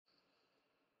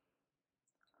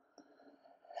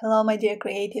Hello, my dear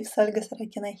creatives, Olga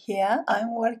Sorokina here.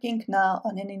 I'm working now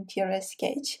on an interior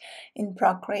sketch in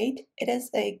Procreate. It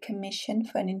is a commission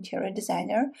for an interior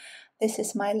designer. This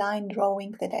is my line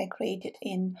drawing that I created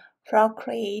in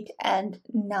Procreate, and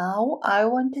now I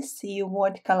want to see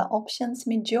what color options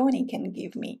Midjourney can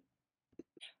give me.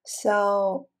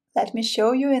 So let me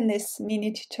show you in this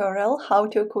mini tutorial how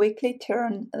to quickly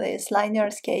turn this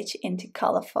linear sketch into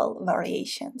colorful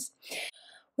variations.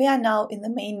 We are now in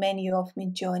the main menu of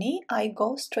Midjourney. I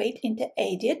go straight into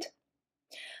Edit.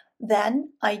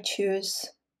 Then I choose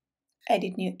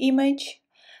Edit New Image.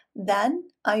 Then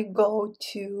I go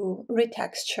to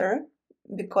Retexture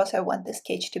because I want the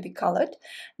sketch to be colored.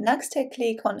 Next, I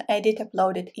click on Edit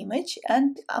Uploaded Image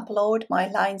and upload my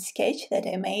line sketch that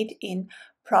I made in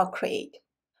Procreate.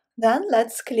 Then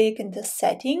let's click into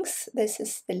settings. This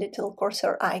is the little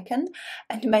cursor icon,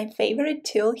 and my favorite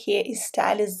tool here is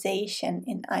stylization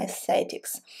in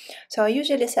aesthetics. So I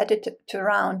usually set it to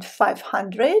around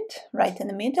 500, right in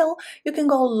the middle. You can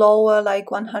go lower like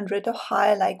 100 or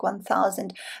higher like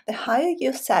 1000. The higher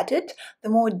you set it, the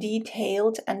more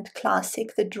detailed and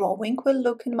classic the drawing will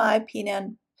look, in my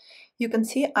opinion. You can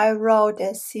see I wrote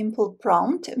a simple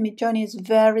prompt. Midjourney is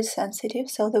very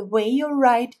sensitive, so the way you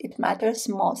write, it matters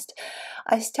most.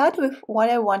 I start with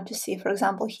what I want to see. For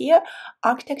example, here,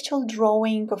 architectural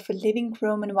drawing of a living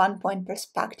room in one-point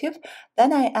perspective.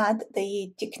 Then I add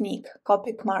the technique,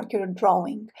 Copic marker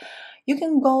drawing. You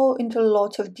can go into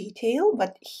lots of detail,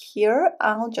 but here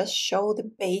I'll just show the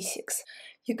basics.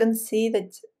 You can see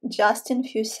that just in a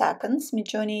few seconds,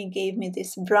 Midjourney gave me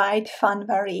these bright, fun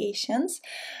variations.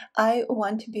 I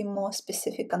want to be more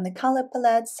specific on the color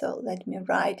palette, so let me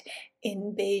write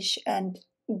in beige and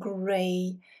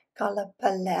gray color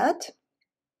palette.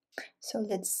 So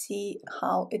let's see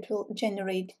how it will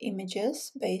generate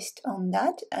images based on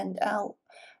that, and I'll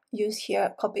use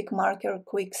here Copic marker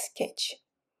quick sketch,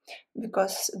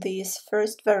 because these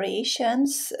first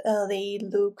variations, they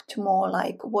looked more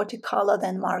like watercolor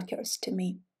than markers to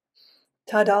me.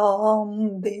 Ta-da!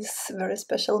 This very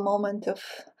special moment of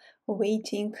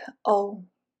waiting. Oh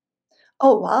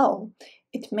wow!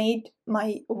 It made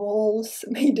my walls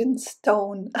made in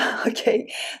stone.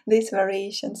 Okay, these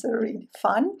variations are really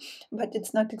fun, but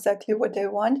it's not exactly what I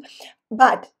want.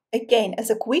 But again, as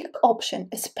a quick option,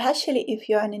 especially if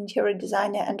you're an interior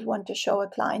designer and want to show a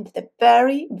client the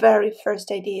very, very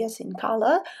first ideas in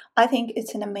color, I think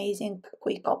it's an amazing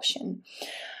quick option.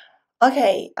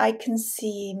 Okay, I can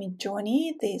see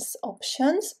Midjourney, these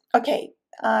options. Okay,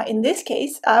 in this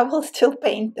case, I will still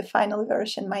paint the final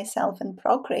version myself in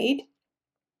Procreate,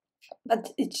 but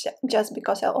it's just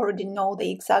because I already know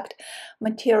the exact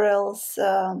materials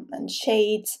and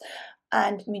shades,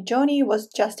 and Midjourney was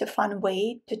just a fun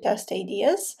way to test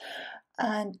ideas.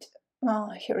 And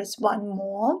here is one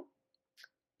more.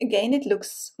 Again, it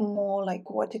looks more like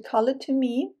watercolor to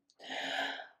me.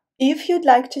 If you'd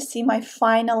like to see my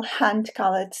final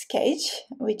hand-colored sketch,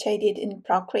 which I did in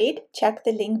Procreate, check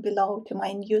the link below to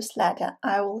my newsletter.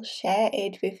 I will share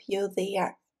it with you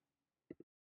there.